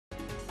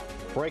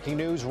Breaking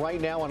news right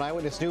now on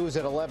Eyewitness News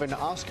at 11.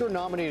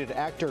 Oscar-nominated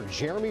actor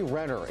Jeremy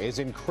Renner is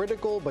in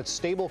critical but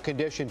stable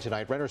condition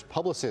tonight. Renner's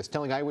publicist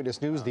telling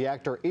Eyewitness News the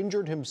actor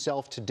injured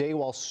himself today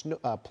while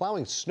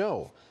plowing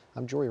snow.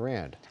 I'm Jory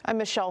Rand. I'm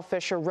Michelle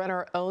Fisher.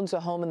 Renner owns a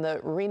home in the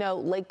Reno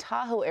Lake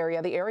Tahoe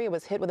area. The area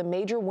was hit with a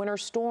major winter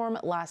storm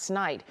last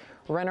night.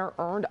 Renner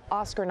earned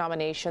Oscar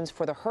nominations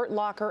for The Hurt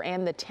Locker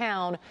and The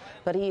Town,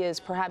 but he is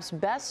perhaps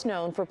best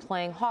known for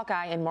playing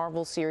Hawkeye in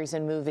Marvel series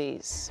and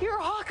movies. You're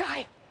a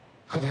Hawkeye!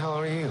 Who the hell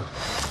are you?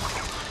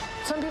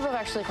 Some people have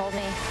actually called me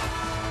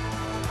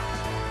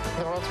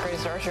the world's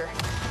greatest archer.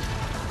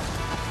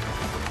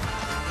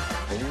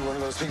 Are you one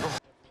of those people?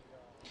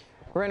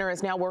 Renner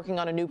is now working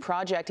on a new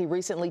project. He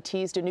recently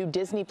teased a new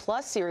Disney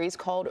Plus series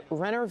called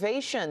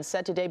Rennervation,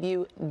 set to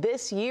debut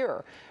this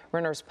year.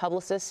 Renner's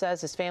publicist says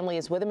his family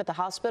is with him at the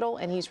hospital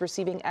and he's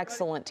receiving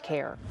excellent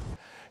care.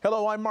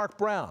 Hello, I'm Mark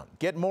Brown.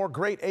 Get more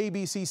great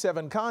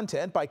ABC7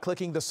 content by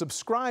clicking the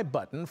subscribe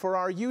button for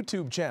our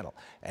YouTube channel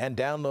and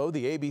download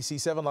the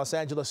ABC7 Los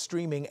Angeles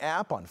streaming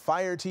app on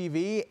Fire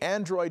TV,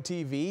 Android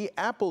TV,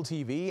 Apple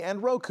TV,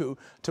 and Roku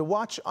to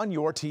watch on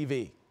your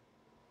TV.